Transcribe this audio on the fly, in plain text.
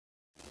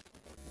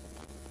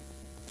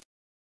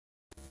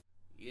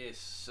Yes,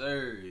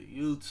 sir.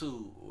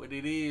 YouTube. What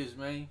it is,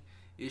 man?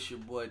 It's your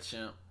boy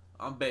Champ.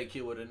 I'm back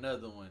here with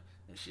another one.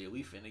 And shit,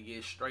 we finna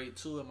get straight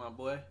to it, my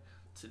boy.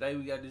 Today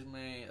we got this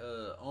man,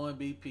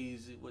 OMB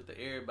Peezy with the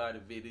Everybody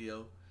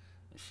video.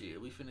 And shit,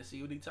 we finna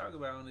see what he talk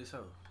about on this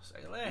hoe.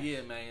 Say less.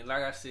 Yeah, man.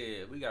 Like I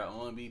said, we got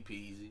OMB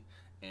Peezy.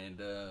 And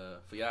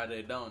for y'all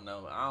that don't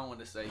know, I don't want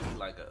to say he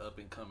like an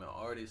up-and-coming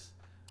artist,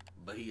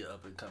 but he an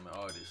up-and-coming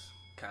artist.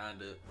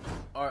 Kinda.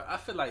 Or I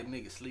feel like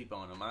niggas sleep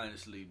on him,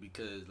 honestly,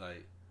 because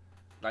like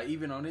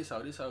even on this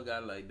hoe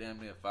got like damn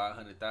near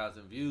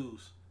 500,000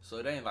 views. So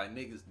it ain't like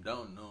niggas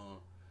don't know him,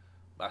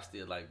 but I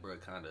still like bro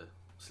kinda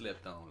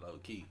slept on low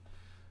key.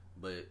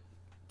 But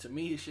to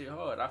me his shit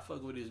hard. I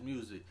fuck with his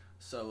music.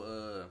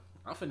 So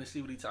I'm finna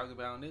see what he talk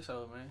about on this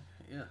hoe, man.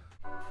 Yeah.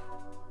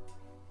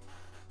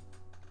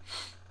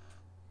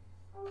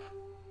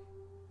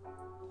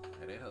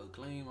 Hey, that hoe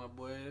clean, my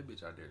boy. That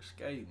bitch out there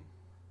skating.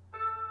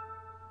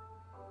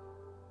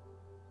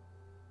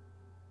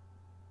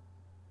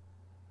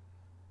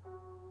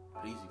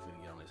 Peezy finna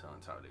get on this hoe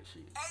and talk that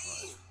shit.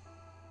 Hey.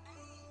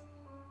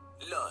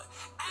 Look,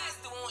 I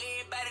still want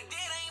everybody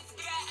dead, I ain't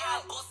forgot.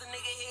 I bust a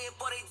nigga head,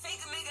 boy, they take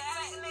a nigga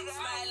out.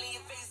 Smile in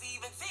your face,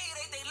 even tell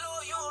you they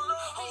loyal.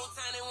 Whole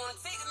time they wanna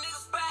take a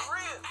nigga spot.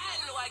 I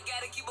know I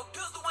gotta keep a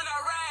pistol when I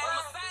ride. On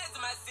my sides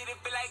of my city,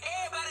 feel like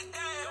everybody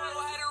dying. Don't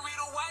know how to read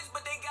or watch,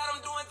 but they got them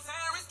doing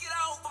time. Risk it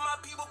all for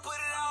my people, put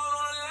it all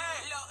on the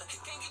line. Look,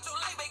 can't get your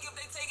life back if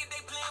they take it,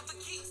 they playing for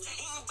keeps.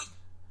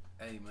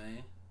 Hey,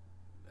 man.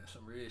 That's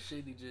some real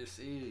shit he just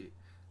said.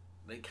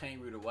 They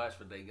can't really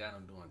watch, but they got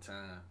them doing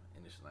time,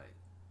 and it's like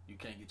you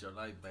can't get your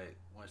life back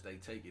once they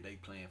take it. They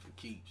playing for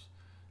keeps.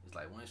 It's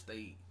like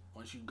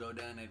once you go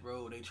down that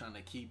road, they trying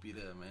to keep you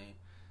there, man.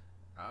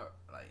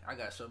 I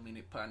got so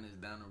many partners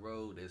down the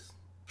road that's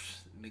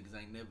niggas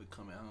ain't never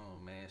coming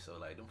home, man. So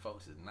like them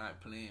folks is not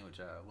playing with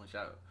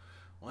y'all.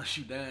 Once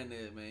you down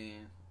there,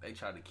 man, they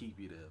try to keep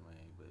you there,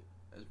 man. But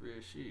that's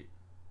real shit.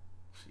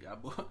 Y'all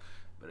boy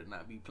better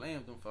not be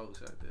playing with them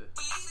folks out there.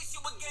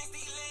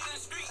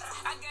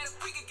 I got a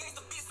freak against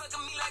the bitch sucking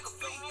me like a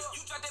flea.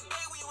 You drop that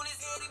baby on his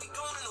head, he be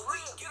going in the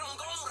week. Get on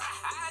gone,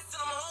 I send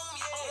him home,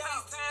 yeah.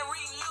 FaceTime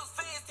reading little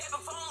fast,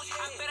 tapping phones,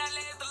 yeah. I bet I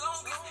last the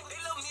longest. They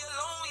love me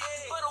alone,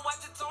 yeah. Better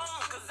watch your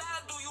tone, cause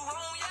I'll do you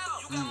wrong, y'all.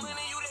 You got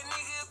money, you that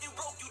nigga. If you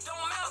broke, you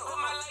don't matter. Put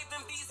my life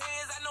in these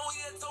hands, I know he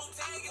a toe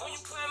tag. When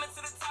you climbing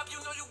to the top, you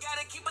know you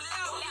gotta keep it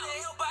loud. Don't need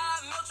help,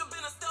 I melt you,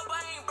 been a step, I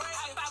ain't break.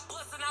 I by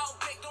busting out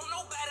back, don't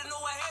nobody know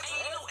what happened.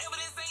 Ain't no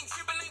evidence, ain't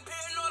tripping, ain't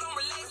paranoid, I'm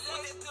relaxed.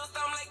 With that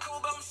pistol, I'm like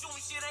Kobe, I'm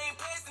shooting shit, I ain't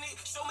passing it.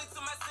 Show me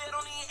to my set,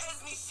 don't even ask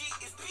me shit,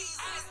 it's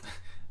Peezy.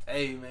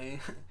 Hey, man.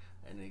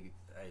 That nigga,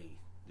 hey,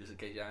 just in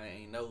case y'all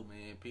ain't know,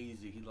 man,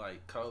 Peezy, he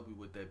like Kobe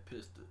with that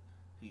pistol.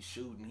 He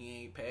shooting,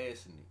 he ain't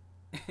passing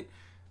it.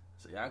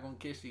 So y'all gonna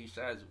catch these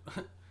shots.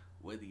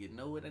 Whether you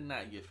know it or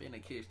not, you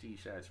finna catch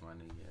these shots, my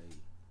nigga. Hey.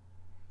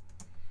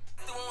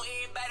 Want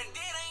everybody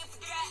dead, I ain't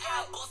forgot.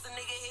 I bust a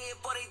nigga head,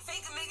 boy, they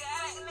take a nigga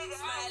out.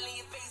 Smile in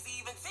your face,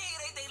 even tell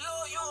you they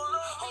loyal.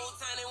 Whole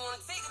time they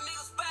wanna take a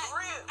nigga spot.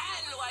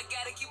 I know I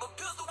gotta keep a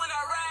pistol when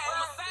I ride. On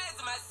my sides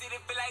of my city,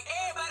 feel like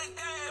everybody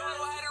dying. Don't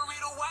know how to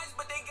read or watch,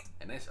 but they got.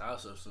 And that's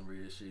also some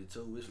real shit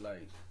too. It's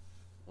like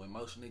when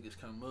most niggas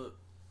come up,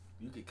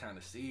 you can kind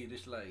of see it.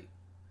 It's like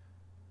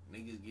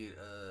niggas get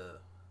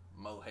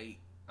more hate.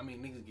 I mean,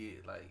 niggas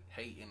get like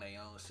hate in their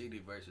own city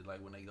versus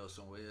like when they go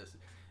somewhere else.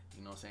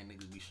 You know what I'm saying?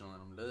 Niggas be showing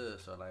them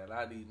love. So like a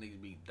lot of these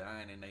niggas be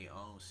dying in their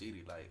own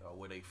city, like or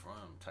where they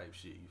from type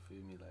shit. You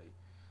feel me? Like,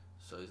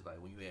 so it's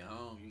like when you at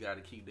home, you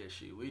gotta keep that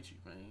shit with you,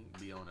 man.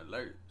 Be on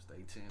alert,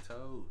 stay 10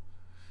 toes.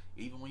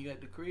 Even when you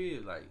at the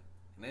crib, like,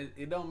 and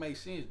it don't make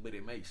sense, but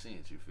it makes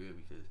sense. You feel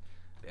me? Because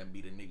them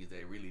be the niggas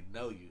that really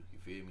know you. You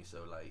feel me?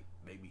 So like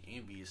they be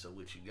envious of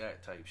what you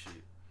got type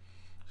shit.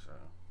 So.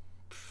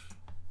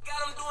 Got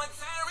them doing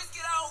time, risk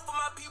it all for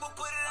my people,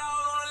 put it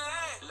all on the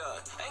line. Look,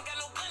 ain't got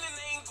no gun and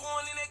they ain't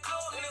going in that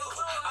club, nigga.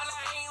 All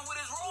I hang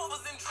with is robbers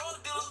and drug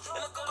dealers.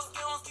 And a couple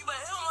scams keep a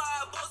hammer,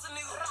 I bust a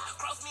nigga.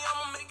 Cross me,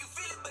 I'ma make you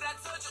feel it, but I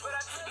touch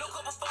it. No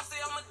couple folks say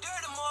I'm a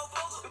dirty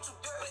motherfucker.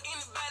 But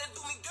anybody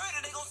do me dirty,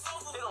 they gon'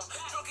 suffer.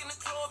 Drunk in the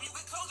club, you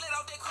get close, let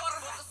out that quarter.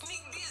 Fuck a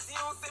sneak this, he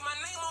don't say my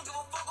name, don't give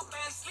a fuck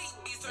about sleep.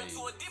 Bitch, turn to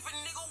a different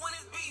nigga when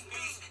it's beef,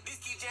 bitch. This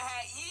kitchen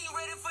hot, you ain't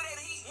ready for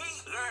that heat.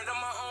 Learned on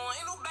my own,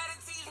 ain't nobody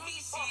teach me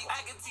shit.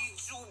 I can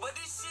teach you, but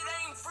this shit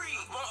ain't free.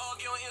 Won't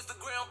argue on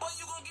Instagram, boy,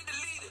 you gon' get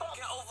deleted.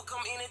 Can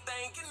overcome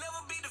anything, can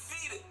never be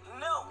defeated.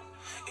 No.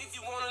 If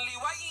you wanna leave,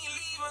 why you ain't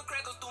leaving?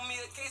 Crackers threw me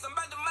a case, I'm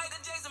about to make the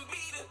Jason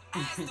beat it.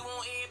 I still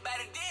want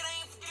everybody dead, I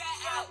ain't forgot.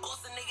 I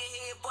bust a nigga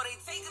head, boy, they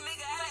take a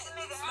nigga out.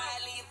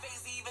 Smile in your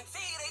face, even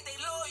tell you they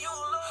loyal.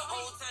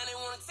 Whole time they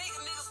wanna take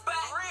a nigga spot.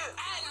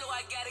 I know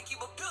I gotta keep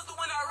a pistol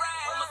when I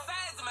ride. On my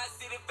sides of my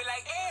city, feel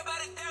like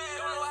everybody dying.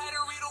 Don't know how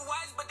to read or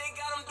watch, but they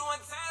got them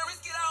doing time.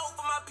 Risk it all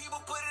for my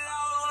people, put it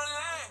all on the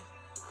line.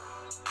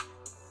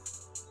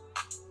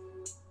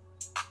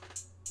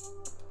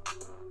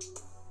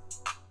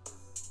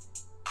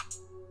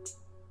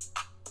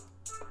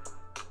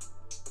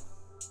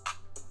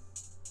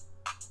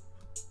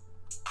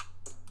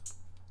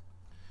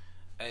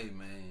 Hey Hey,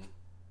 man.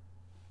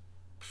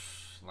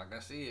 Like I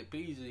said,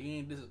 Peezy, he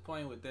ain't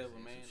disappointed with that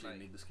one, man. Like,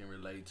 niggas can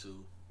relate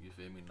to, you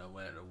feel me? No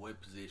matter what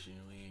position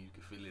you in, you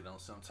can feel it on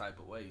some type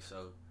of way.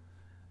 So,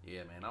 yeah,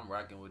 man, I'm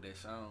rocking with that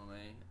song,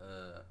 man.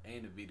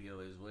 And the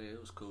video as well.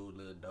 It was cool,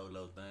 little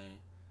dolo thing.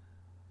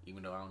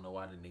 Even though I don't know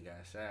why the nigga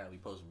outside. We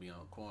supposed to be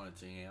on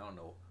quarantine. I don't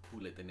know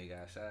who let the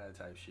nigga outside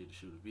type shit to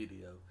shoot a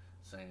video.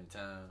 Same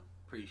time,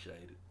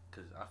 appreciate it,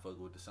 cause I fuck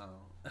with the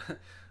song.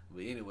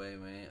 But anyway,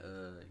 man,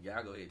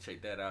 y'all go ahead and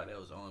check that out. That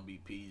was OMB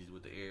Peezy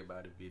with the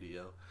Everybody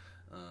video.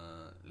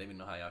 Let me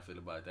know how y'all feel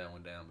about that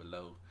one down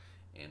below.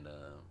 And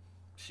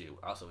shit,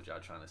 also what y'all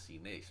trying to see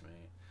next,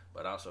 man.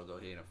 But also go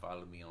ahead and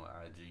follow me on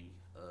IG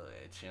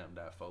at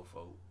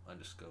champ.fofo_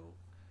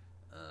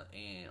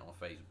 and on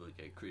Facebook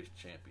at Chris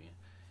Champion.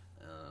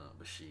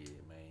 But shit,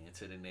 man,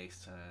 until the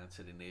next time,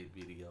 to the next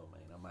video,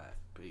 man, I'm out.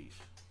 Peace.